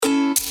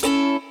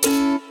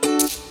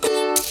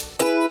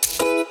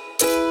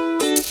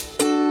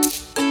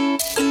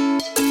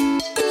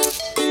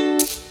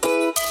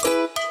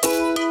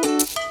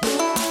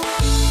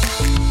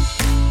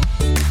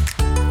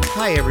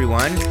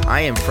everyone.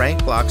 I am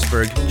Frank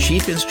Bloxberg,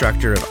 Chief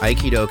Instructor of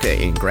Aikido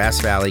in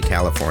Grass Valley,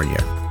 California.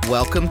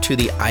 Welcome to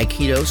the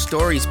Aikido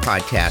Stories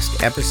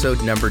podcast,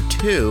 episode number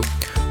 2,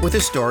 with a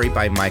story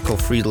by Michael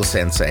Friedl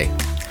Sensei.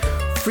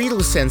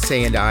 Friedl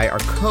Sensei and I are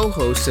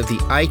co-hosts of the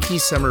Aiki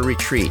Summer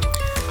Retreat,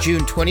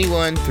 June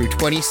 21 through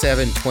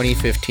 27,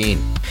 2015.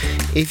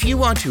 If you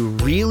want to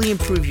really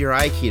improve your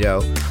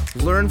Aikido,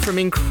 learn from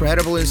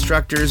incredible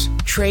instructors,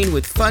 train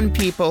with fun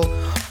people,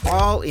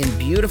 all in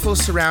beautiful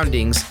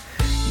surroundings,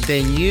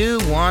 then you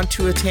want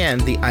to attend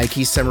the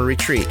Aiki Summer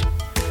Retreat.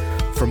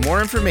 For more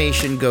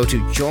information, go to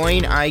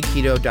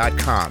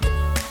joinaikido.com.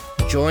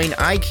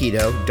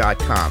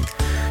 joinaikido.com.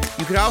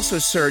 You could also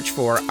search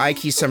for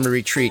Aiki Summer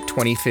Retreat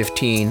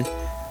 2015,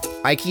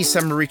 Aiki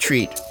Summer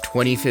Retreat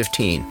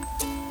 2015.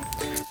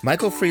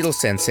 Michael Friedl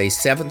Sensei,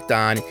 7th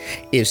Dan,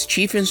 is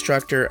Chief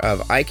Instructor of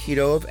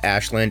Aikido of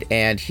Ashland,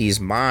 and he's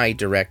my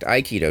direct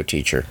Aikido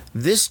teacher.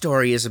 This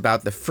story is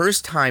about the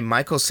first time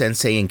Michael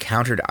Sensei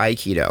encountered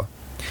Aikido.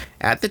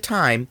 At the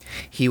time,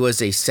 he was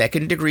a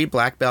second-degree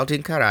black belt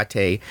in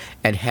karate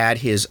and had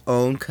his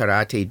own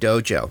karate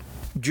dojo.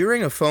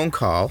 During a phone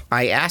call,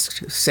 I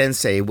asked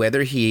Sensei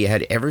whether he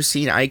had ever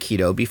seen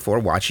Aikido before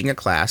watching a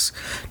class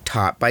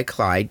taught by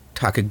Clyde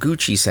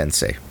Takaguchi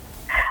Sensei.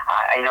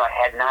 I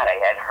had not. I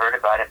had heard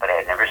about it, but I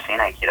had never seen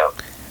Aikido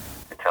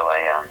until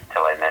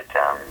I met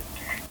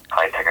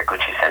Clyde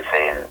Takaguchi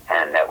Sensei,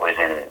 and that was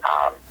in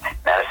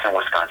Madison,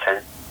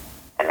 Wisconsin,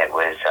 and it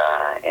was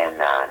in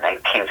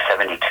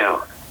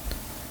 1972.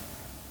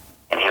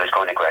 And he was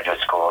going to graduate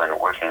school and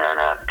working on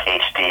a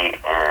PhD,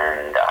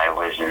 and I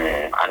was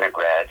in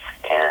undergrad,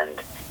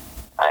 and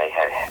I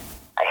had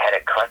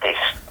a karate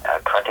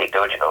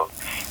dojo.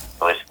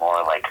 It was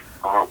more like a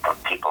group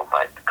of people,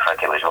 but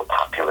karate was real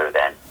popular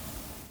then.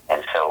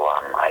 And so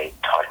I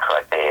taught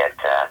karate at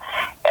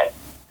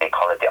they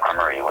call it the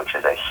Armory, which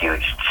is a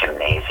huge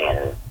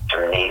gymnasium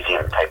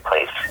type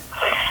place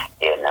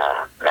in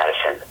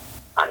Madison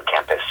on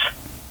campus.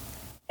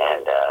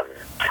 And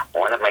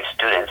one of my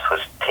students was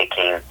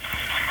taking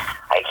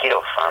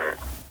Aikido from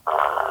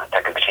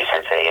Takaguchi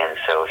Sensei, and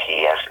so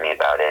he asked me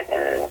about it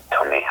and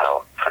told me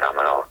how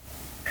phenomenal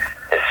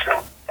this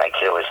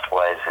Aikido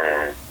was,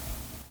 and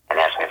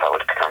asked me if I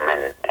would come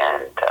and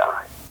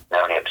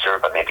not only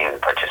observe but maybe even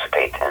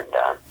participate. And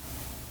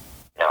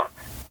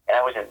and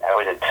I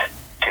wasn't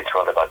too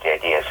thrilled about the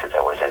idea, since I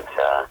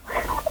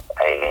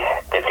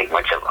didn't think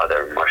much of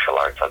other martial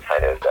arts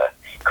outside of the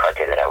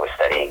karate that I was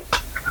studying.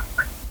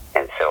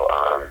 And so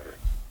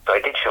I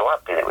did show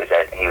up, and it was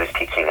he was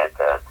teaching at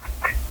the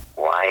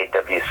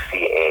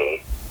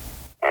YWCA,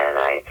 and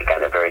I think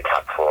on the very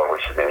top floor,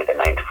 which is maybe the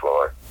 9th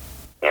floor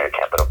near the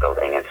Capitol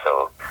building. And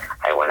so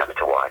I went up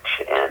to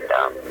watch, and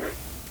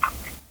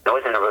it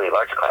wasn't a really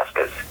large class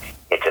because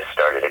it just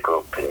started a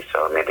group, and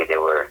so maybe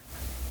there were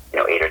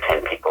 8 or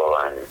 10 people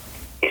on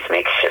these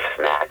makeshift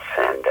mats,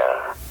 and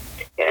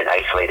in an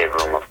isolated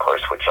room, of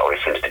course, which always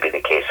seems to be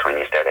the case when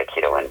you start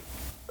Aikido in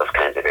those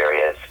kinds of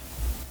areas.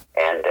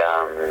 And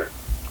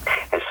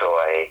so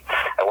I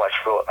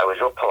watched. I was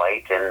real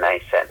polite, and I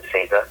sat in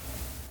Seiza.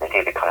 I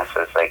think the class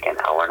was like an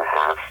hour and a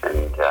half,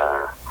 and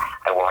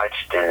I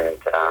watched, and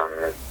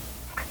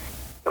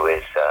it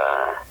was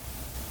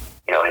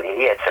and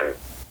he had some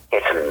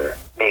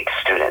big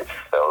students.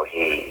 So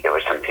there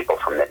were some people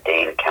from the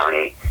Dane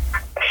County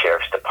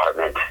Sheriff's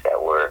Department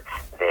that were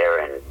there,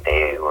 and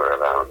they were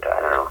around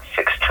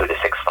 6'2" to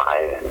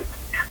 6'5", and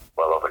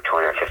well over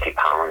 250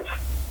 pounds.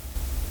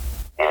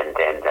 And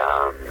then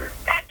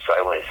so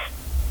I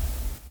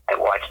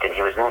watched, and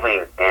he was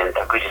moving, and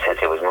Takuchi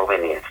Sensei was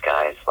moving these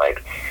guys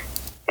like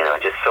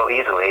just so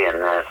easily,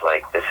 and I was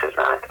like, this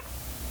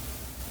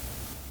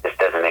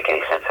doesn't make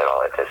any sense at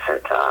all. It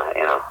doesn't,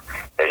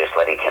 they're just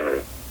letting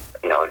him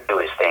do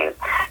his thing.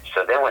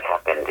 So then what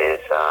happened is,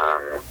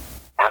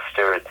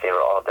 after they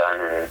were all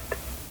done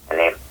and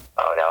they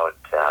bowed out,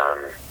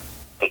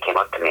 he came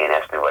up to me and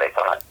asked me what I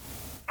thought.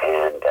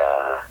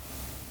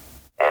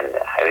 And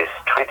I was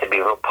trying to be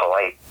real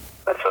polite.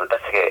 But so the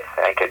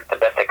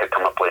best I could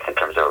come up with in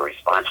terms of a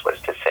response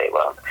was to say,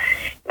 well,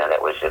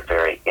 that was a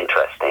very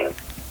interesting,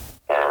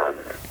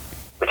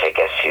 which I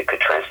guess you could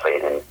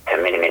translate into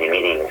many, many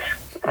meanings.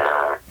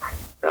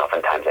 And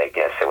oftentimes, I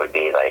guess it would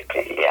be like,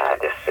 yeah,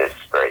 this is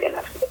very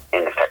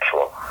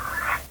ineffectual.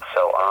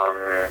 So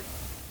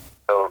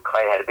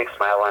Clyde had a big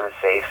smile on his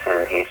face,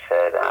 and he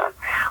said,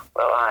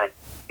 well,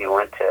 do you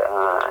want to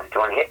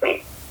hit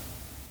me?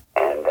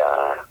 And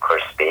of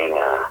course, being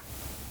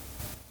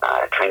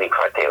training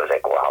karate, I was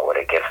like, wow, what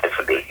a gift this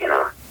would be,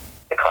 to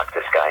clock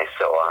this guy.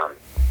 So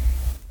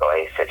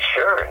I said,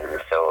 sure.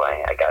 And so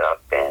I got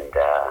up, and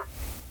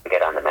we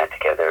got on the mat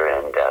together,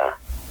 and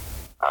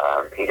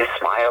he just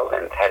smiled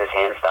and had his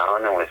hands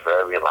down and was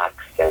very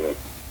relaxed. And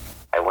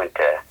I went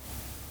to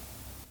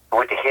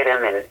hit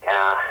him, and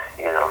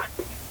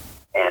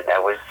and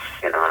that was,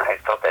 I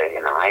felt that,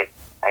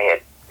 I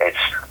had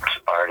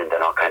sparred and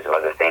done all kinds of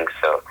other things,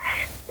 so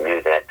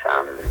knew that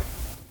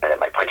that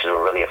my punches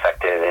were really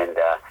effective. And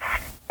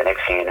the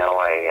next thing you know,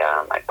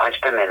 I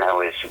punched him, and I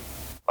was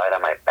flat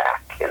on my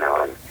back, and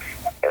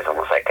it was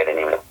almost like I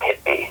didn't even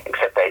hit me,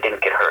 except that I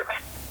didn't get hurt,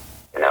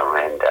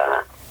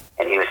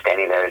 and he was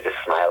standing there just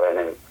smiling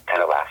and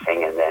kind of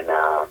laughing, and then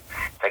so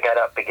I got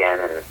up again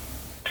and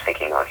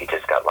thinking, oh, he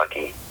just got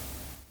lucky.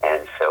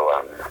 And so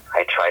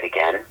I tried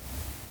again.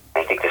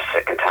 I think the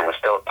second time was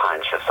still a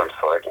punch of some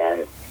sort,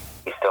 and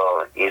he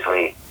still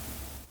easily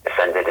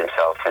defended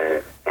himself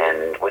and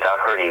without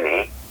hurting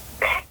me.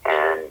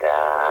 And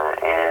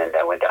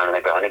I went down on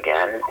the ground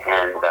again.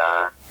 And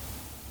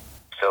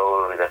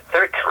so the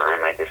third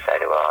time I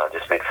decided, well, I'll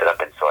just mix it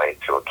up. And so I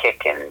threw a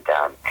kick, and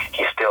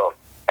he still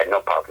had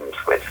no problems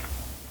with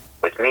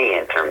me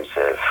in terms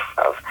of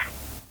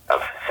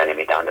sending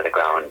me down to the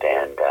ground.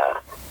 And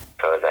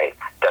so as I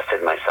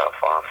dusted myself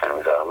off and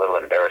was a little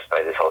embarrassed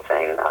by this whole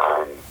thing,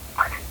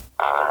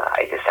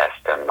 I just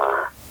asked him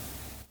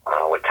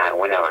what time,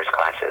 when are his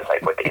classes,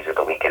 like what days of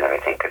the week and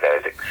everything, because I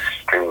was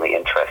extremely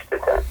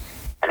interested.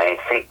 And I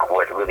think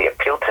what really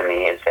appealed to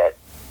me is that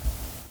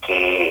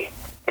he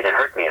didn't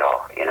hurt me at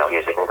all. He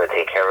was able to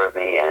take care of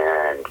me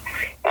and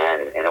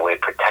in a way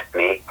protect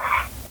me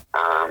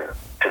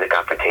through the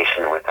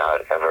confrontation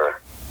without ever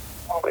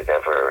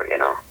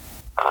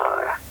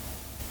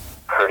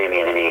hurting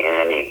me in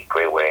any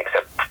great way,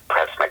 except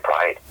perhaps my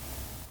pride.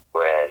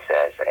 Whereas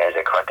as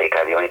a karate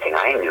guy, the only thing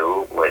I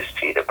knew was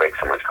to either break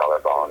someone's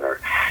collarbone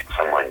or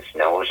someone's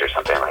nose or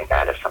something like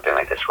that if something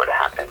like this were to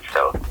happen.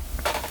 So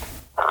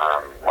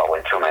what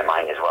went through my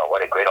mind is, well,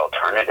 what a great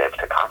alternative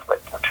to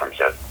conflict in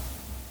terms of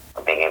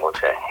being able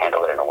to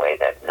handle it in a way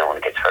that no one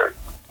gets hurt.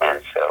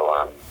 And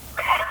so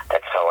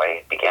that's how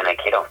I began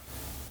Aikido.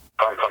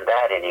 From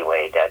that,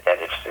 anyway, that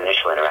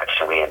initial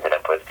interaction, we ended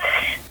up with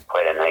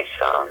quite a nice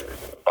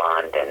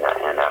bond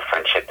and a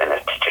friendship and a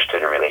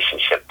teacher-student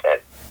relationship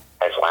that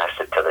has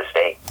lasted to this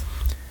day.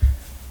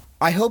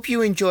 I hope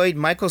you enjoyed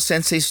Michael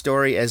Sensei's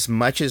story as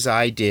much as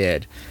I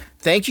did.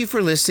 Thank you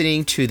for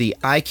listening to the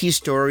Aikido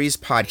Stories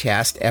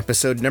podcast,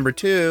 episode number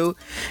 2.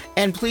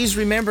 And please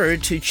remember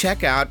to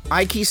check out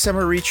Aikido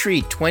Summer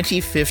Retreat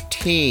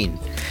 2015.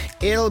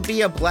 It'll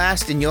be a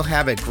blast and you'll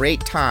have a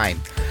great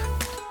time.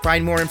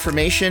 Find more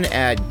information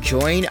at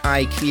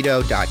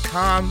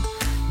joinaikido.com.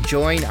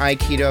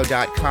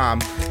 joinaikido.com.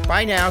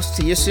 Bye now.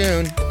 See you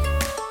soon.